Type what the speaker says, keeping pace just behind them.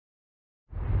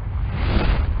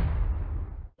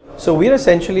So we're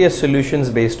essentially a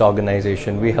solutions-based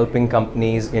organization. We're helping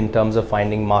companies in terms of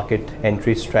finding market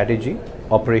entry strategy,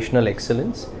 operational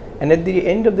excellence, and at the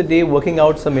end of the day, working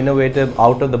out some innovative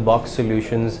out-of-the-box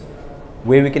solutions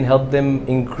where we can help them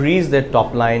increase their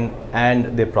top line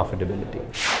and their profitability.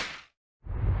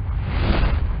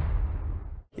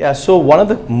 Yeah, so one of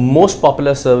the most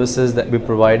popular services that we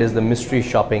provide is the mystery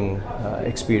shopping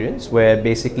experience, where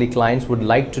basically clients would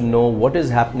like to know what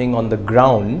is happening on the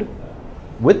ground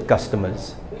with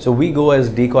customers. So we go as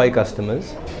decoy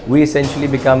customers. We essentially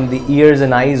become the ears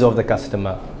and eyes of the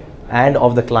customer and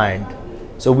of the client.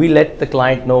 So we let the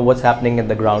client know what's happening at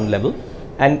the ground level,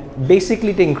 and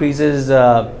basically it enhances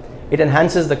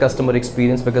the customer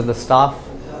experience because the staff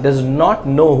does not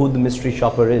know who the mystery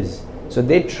shopper is. So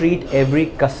they treat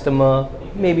every customer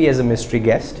maybe as a mystery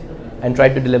guest and try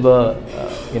to deliver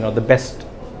the best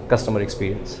customer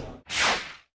experience.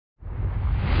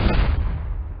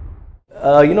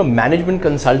 Management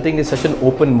consulting is such an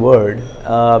open word.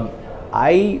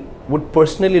 I would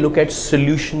personally look at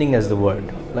solutioning as the word.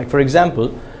 Like for example,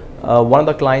 one of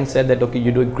the clients said that, okay,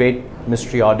 you do great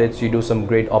mystery audits, you do some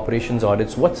great operations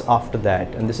audits, what's after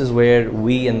that? And this is where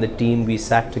we and the team, we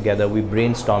sat together, we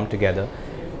brainstormed together,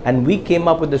 and we came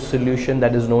up with a solution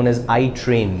that is known as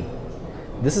iTrain.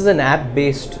 This is an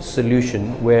app-based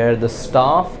solution where the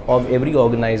staff of every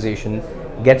organization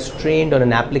gets trained on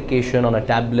an application, on a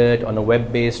tablet, on a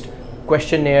web-based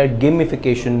questionnaire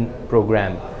gamification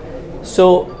program.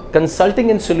 So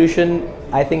consulting and solution,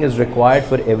 I think, is required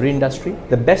for every industry.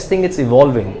 The best thing, it's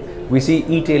evolving. We see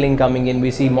e-tailing coming in,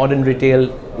 we see modern retail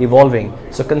evolving.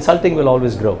 So consulting will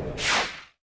always grow.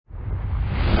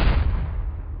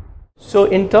 So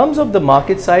in terms of the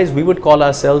market size, we would call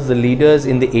ourselves the leaders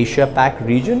in the Asia Pac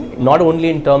region, not only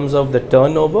in terms of the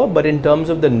turnover, but in terms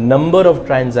of the number of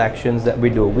transactions that we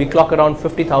do. We clock around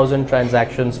 50,000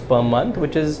 transactions per month,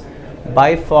 which is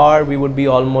by far, we would be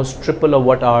almost triple of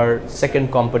what our second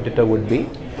competitor would be.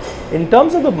 In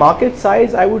terms of the market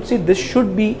size, I would say this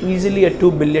should be easily a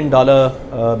 $2 billion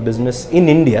business in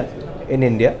India,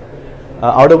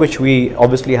 out of which we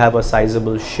obviously have a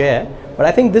sizable share. But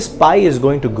I think this pie is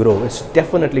going to grow. It's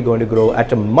definitely going to grow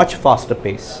at a much faster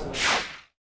pace.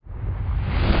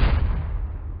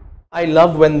 I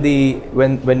love when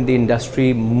the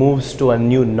industry moves to a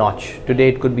new notch. Today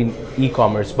it could be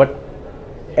e-commerce, but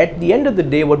at the end of the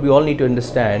day, what we all need to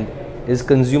understand is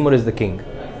consumer is the king,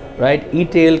 right?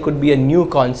 E-tail could be a new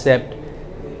concept,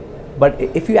 but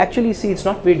if you actually see, it's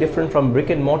not very different from brick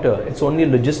and mortar. It's only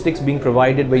logistics being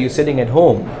provided where you're sitting at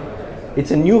home.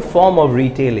 It's a new form of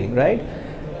retailing, right?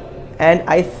 And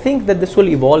I think that this will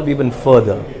evolve even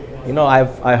further.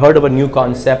 I heard of a new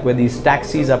concept where these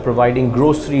taxis are providing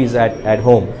groceries at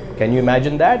home. Can you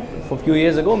imagine that for a few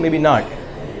years ago? Maybe not.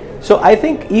 So I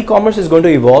think e-commerce is going to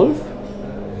evolve.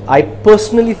 I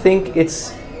personally think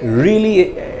it's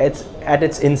at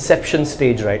its inception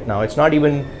stage right now. It's not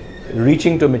even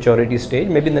reaching to a maturity stage.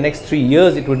 Maybe in the next 3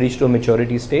 years it will reach to a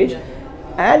maturity stage,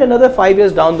 and another 5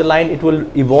 years down the line it will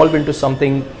evolve into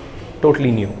something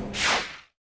totally new.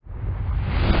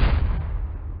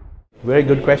 Very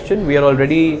good question. We are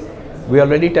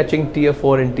already touching tier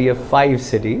 4 and tier 5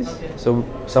 cities. So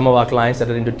some of our clients that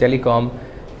are into telecom,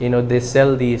 they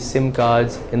sell the SIM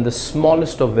cards in the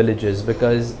smallest of villages,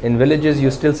 because in villages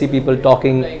you still see people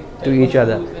talking to each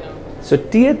other. So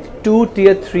tier 2,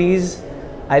 tier 3s,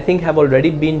 I think, have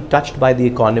already been touched by the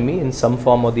economy in some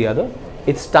form or the other.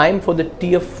 It's time for the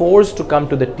tier 4s to come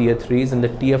to the tier 3s and the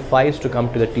tier 5s to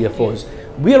come to the tier 4s.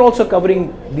 We are also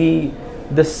covering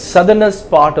the southernest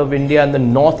part of India and the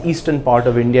northeastern part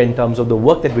of India in terms of the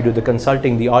work that we do, the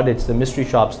consulting, the audits, the mystery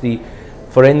shops, the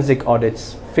forensic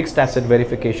audits, fixed asset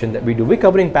verification that we do. We're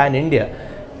covering pan-India,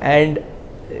 and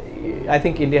I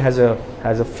think India has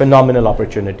a phenomenal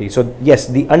opportunity. So yes,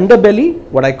 the underbelly,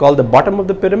 what I call the bottom of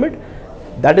the pyramid,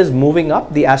 that is moving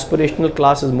up. The aspirational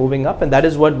class is moving up, and that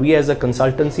is what we as a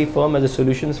consultancy firm, as a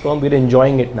solutions firm, we're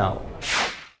enjoying it now.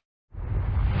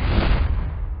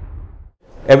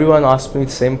 Everyone asks me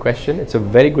the same question. It's a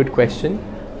very good question.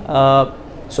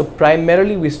 So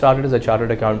primarily we started as a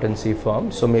chartered accountancy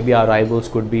firm. So maybe our rivals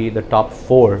could be the top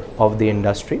 4 of the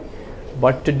industry.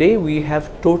 But today we have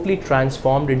totally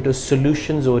transformed into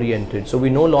solutions oriented. So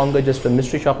we're no longer just a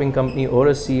mystery shopping company or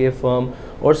a CA firm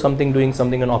or something doing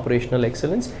something on operational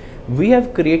excellence. We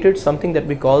have created something that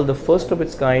we call the first of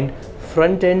its kind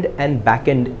front end and back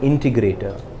end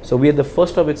integrator. So we are the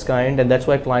first of its kind, and that's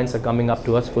why clients are coming up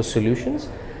to us for solutions.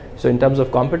 So in terms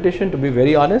of competition, to be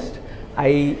very honest,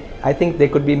 I think they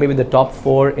could be maybe the top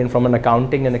 4 from an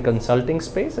accounting and a consulting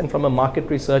space, and from a market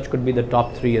research could be the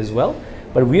top 3 as well.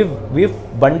 But we've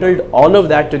bundled all of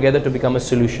that together to become a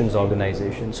solutions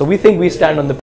organization. So we think we stand on the